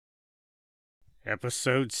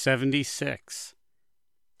Episode 76,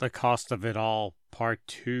 The Cost of It All, Part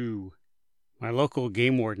 2. My local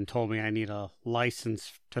game warden told me I need a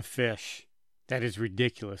license to fish. That is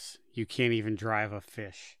ridiculous. You can't even drive a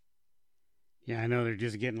fish. Yeah, I know, they're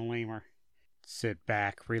just getting lamer. Sit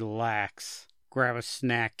back, relax, grab a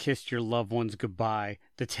snack, kiss your loved ones goodbye.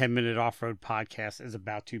 The 10-Minute Off-Road Podcast is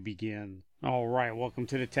about to begin. All right, welcome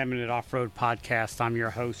to the 10-Minute Off-Road Podcast. I'm your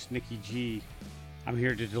host, Nikki G. I'm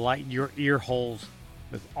here to delight your ear holes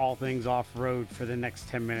with all things off-road for the next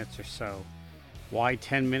 10 minutes or so. Why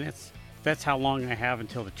 10 minutes? That's how long I have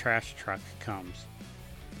until the trash truck comes.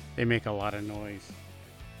 They make a lot of noise.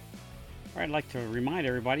 All right, I'd like to remind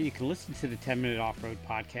everybody you can listen to the 10-Minute Off-Road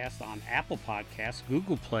Podcast on Apple Podcasts,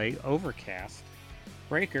 Google Play, Overcast,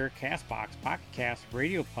 Breaker, CastBox, Pocket Cast,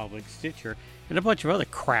 Radio Public, Stitcher, and a bunch of other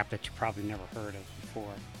crap that you probably never heard of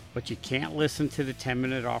before. But you can't listen to the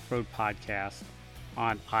 10-Minute Off-Road Podcast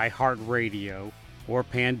on iHeartRadio or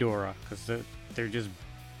Pandora because they're just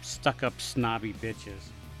stuck-up snobby bitches.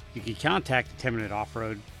 You can contact the 10-Minute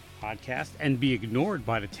Off-Road Podcast and be ignored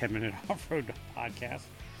by the 10-Minute Off-Road Podcast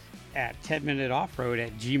at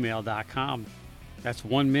 10minuteoffroad@gmail.com. That's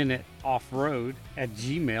 1 minute off-road at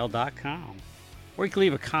gmail.com. Or you can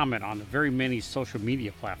leave a comment on the very many social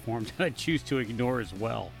media platforms that I choose to ignore as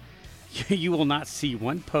well. You will not see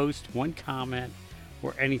one post, one comment,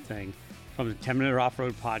 or anything from the 10-Minute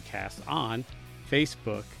Off-Road Podcast on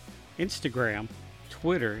Facebook, Instagram,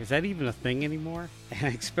 Twitter. Is that even a thing anymore?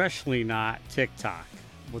 And especially not TikTok.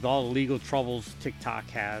 With all the legal troubles TikTok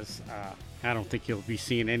has, I don't think you'll be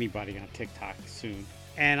seeing anybody on TikTok soon.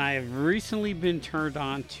 And I have recently been turned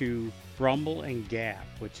on to Rumble and Gab,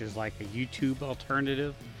 which is like a YouTube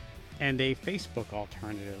alternative and a Facebook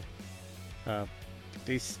alternative.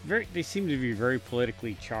 They seem to be very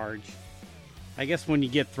politically charged. I guess when you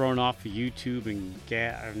get thrown off of YouTube and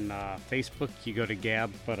Facebook, you go to Gab.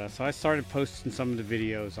 But so I started posting some of the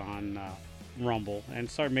videos on Rumble and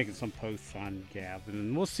started making some posts on Gab,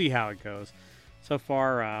 and we'll see how it goes. So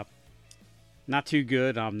far, not too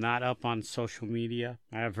good. I'm not up on social media.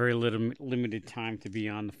 I have very limited time to be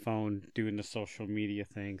on the phone doing the social media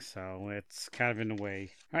thing, so it's kind of in the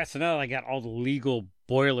way. All right, so now that I got all the legal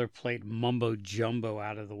boilerplate mumbo jumbo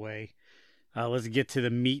out of the way, let's get to the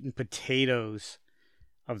meat and potatoes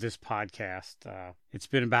of this podcast. It's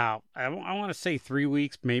been about, I want to say 3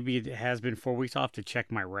 weeks. Maybe it has been 4 weeks. I'll have to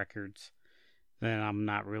check my records. Then I'm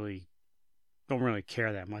don't really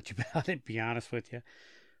care that much about it, be honest with you.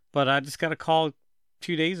 But I just got a call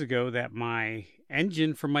 2 days ago that my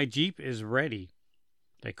engine for my Jeep is ready.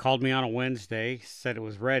 They called me on a Wednesday, said it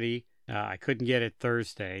was ready. I couldn't get it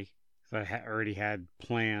Thursday, so I already had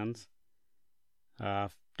plans.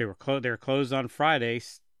 They were closed on Friday.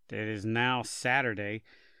 It is now Saturday.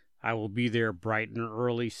 I will be there bright and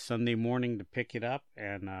early Sunday morning to pick it up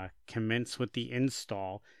and commence with the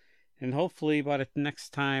install. And hopefully by the next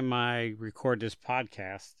time I record this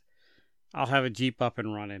podcast, I'll have a Jeep up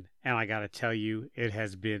and running. And I got to tell you, it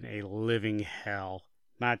has been a living hell.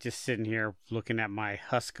 Not just sitting here looking at my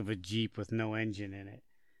husk of a Jeep with no engine in it,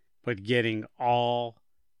 but getting all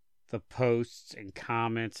the posts and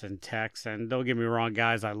comments and texts. And don't get me wrong,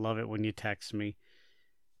 guys, I love it when you text me.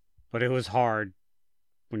 But it was hard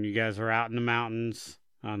when you guys are out in the mountains.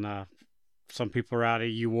 Some people are out at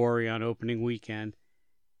Uwari on opening weekend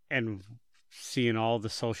and seeing all the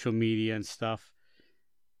social media and stuff.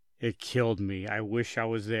 It killed me. I wish I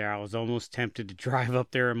was there. I was almost tempted to drive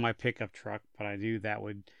up there in my pickup truck, but I knew that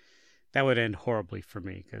would end horribly for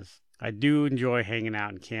me because I do enjoy hanging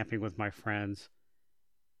out and camping with my friends.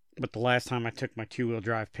 But the last time I took my 2-wheel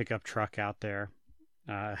drive pickup truck out there,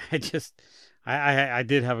 I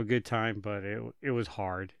did have a good time, but it was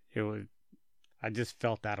hard. I just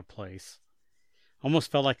felt out of place.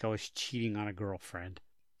 Almost felt like I was cheating on a girlfriend.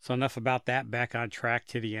 So enough about that. Back on track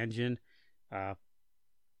to the engine.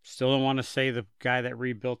 Still don't want to say the guy that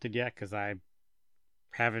rebuilt it yet because I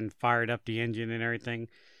haven't fired up the engine and everything.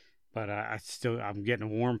 But I'm getting a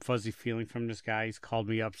warm, fuzzy feeling from this guy. He's called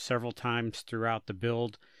me up several times throughout the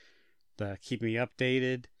build to keep me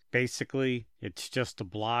updated. Basically, it's just the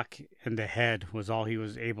block and the head was all he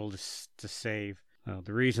was able to save.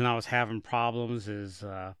 The reason I was having problems is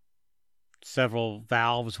several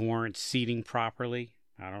valves weren't seating properly.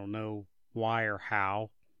 I don't know why or how.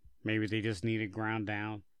 Maybe they just needed ground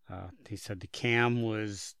down. He said the cam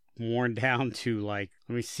was worn down to let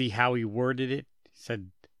me see how he worded it. He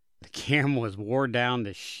said the cam was worn down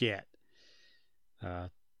to shit.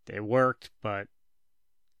 It worked, but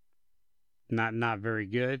not very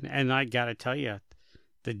good. And I gotta tell you,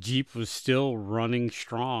 the Jeep was still running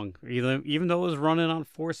strong. Even though it was running on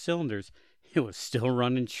 4 cylinders, it was still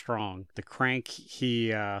running strong. The crank,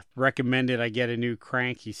 he recommended I get a new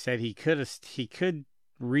crank. He said he could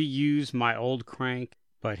reuse my old crank,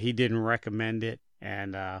 but he didn't recommend it.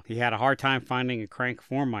 And he had a hard time finding a crank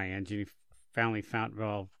for my engine. He finally found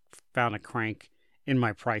a crank in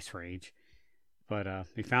my price range. But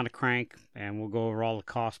we found a crank, and we'll go over all the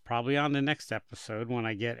costs probably on the next episode when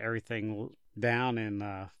I get everything down and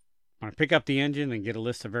when I pick up the engine and get a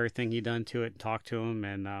list of everything he done to it and talk to him.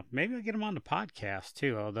 And maybe I'll get him on the podcast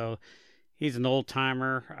too, although he's an old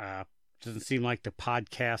timer. Doesn't seem like the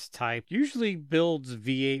podcast type. Usually builds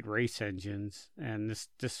V8 race engines, and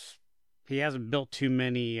this he hasn't built too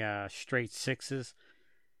many straight sixes.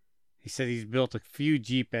 He said he's built a few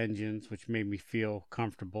Jeep engines, which made me feel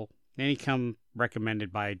comfortable. And he come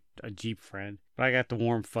recommended by a Jeep friend. But I got the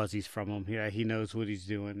warm fuzzies from him. He knows what he's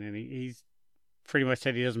doing. And he's pretty much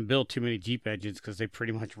said he doesn't build too many Jeep engines because they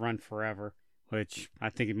pretty much run forever. Which I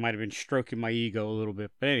think it might have been stroking my ego a little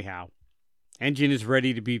bit. But anyhow, engine is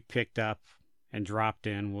ready to be picked up and dropped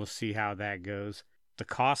in. We'll see how that goes. The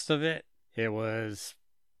cost of it was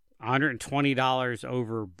 $120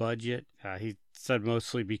 over budget. He said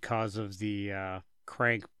mostly because of the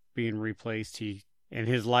crank being replaced. In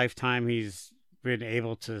his lifetime, he's been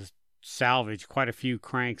able to salvage quite a few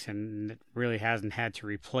cranks and really hasn't had to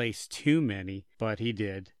replace too many, but he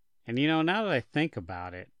did. And now that I think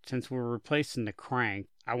about it, since we're replacing the crank,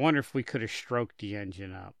 I wonder if we could have stroked the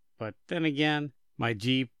engine up. But then again, my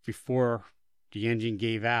Jeep, before the engine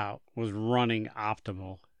gave out, was running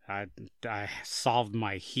optimal. I solved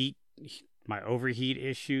my overheat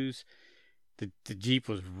issues. The Jeep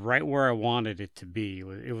was right where I wanted it to be.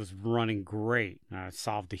 It was running great. I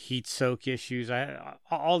solved the heat soak issues.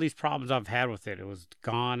 All these problems I've had with it. It was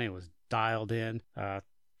gone. It was dialed in.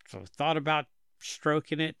 So I thought about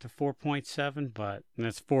stroking it to 4.7, but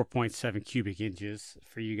that's 4.7 cubic inches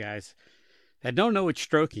for you guys that don't know what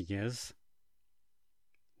stroking is.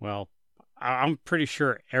 Well, I'm pretty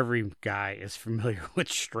sure every guy is familiar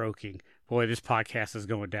with stroking. Boy, this podcast is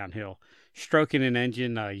going downhill. Stroking an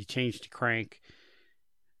engine, you change the crank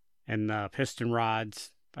and piston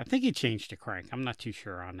rods. I think you changed the crank. I'm not too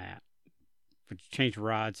sure on that. But you change the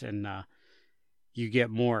rods and you get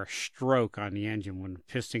more stroke on the engine. When the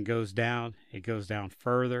piston goes down, it goes down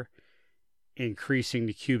further, increasing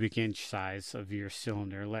the cubic inch size of your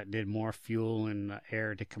cylinder, letting in more fuel and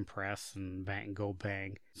air to compress and go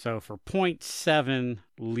bang. So for 0.7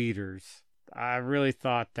 liters, I really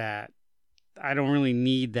thought that I don't really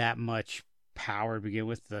need that much power to begin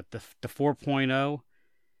with. The 4.0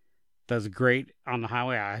 does great on the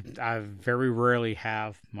highway. I very rarely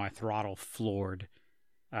have my throttle floored.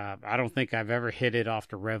 I don't think I've ever hit it off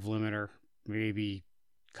the rev limiter, maybe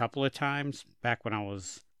a couple of times back when I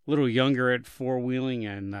was a little younger at four-wheeling,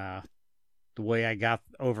 and the way I got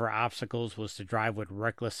over obstacles was to drive with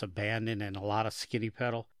reckless abandon and a lot of skinny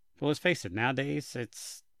pedal. But let's face it, nowadays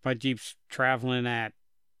my Jeep's traveling at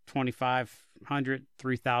 2,500,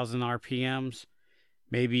 3,000 RPMs,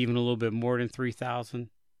 maybe even a little bit more than 3,000.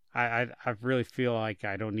 I really feel like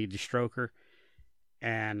I don't need the stroker,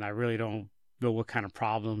 and I really don't know what kind of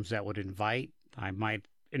problems that would invite. I might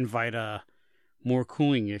invite more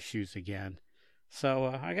cooling issues again. So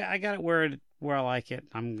I got it where I like it.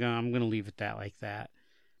 I'm gonna leave it like that.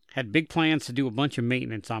 Had big plans to do a bunch of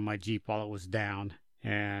maintenance on my Jeep while it was down,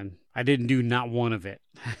 and I didn't do not one of it.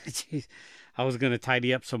 I was going to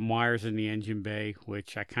tidy up some wires in the engine bay,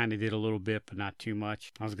 which I kind of did a little bit, but not too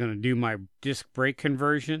much. I was going to do my disc brake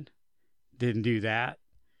conversion. Didn't do that.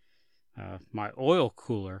 My oil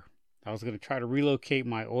cooler. I was going to try to relocate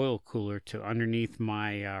my oil cooler to underneath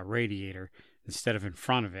my radiator instead of in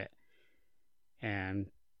front of it. And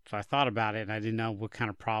so I thought about it, and I didn't know what kind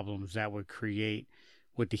of problems that would create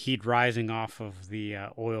with the heat rising off of the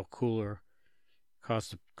oil cooler,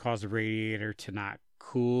 cause the radiator to not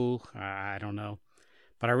cool. I don't know,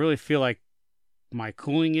 but I really feel like my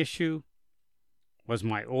cooling issue was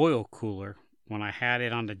my oil cooler. When I had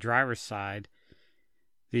it on the driver's side,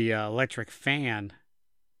 the electric fan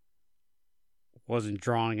wasn't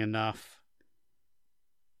drawing enough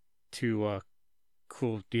to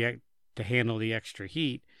to handle the extra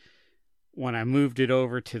heat. When I moved it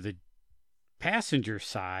over to the passenger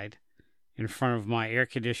side in front of my air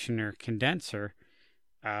conditioner condenser,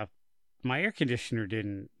 my air conditioner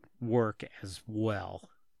didn't work as well.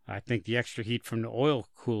 I think the extra heat from the oil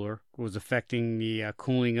cooler was affecting the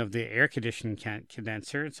cooling of the air conditioning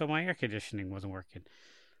condenser, and so my air conditioning wasn't working.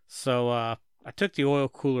 So I took the oil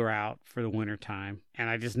cooler out for the winter time, and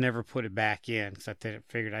I just never put it back in because I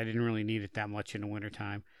figured I didn't really need it that much in the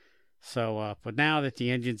wintertime. So, but now that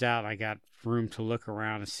the engine's out, I got room to look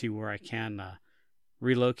around and see where I can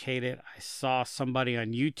relocate it. I saw somebody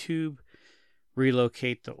on YouTube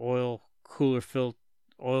relocate the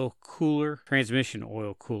transmission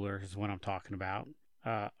oil cooler is what I'm talking about.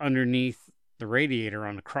 Underneath the radiator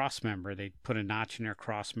on the cross member, they put a notch in their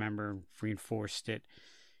cross member, reinforced it,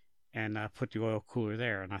 and put the oil cooler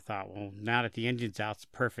there. And I thought, well, now that the engine's out, it's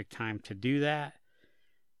the perfect time to do that.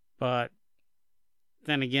 But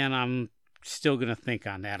then again, I'm still going to think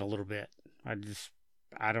on that a little bit.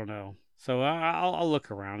 I don't know. So I'll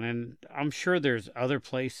look around, and I'm sure there's other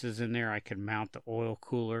places in there I could mount the oil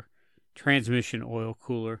cooler, transmission oil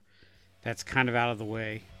cooler, that's kind of out of the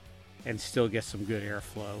way and still get some good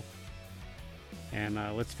airflow. And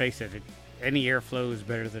let's face it, any airflow is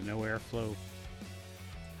better than no airflow.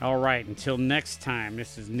 All right, until next time,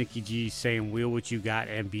 this is Nikki G saying, wheel what you got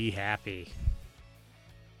and be happy.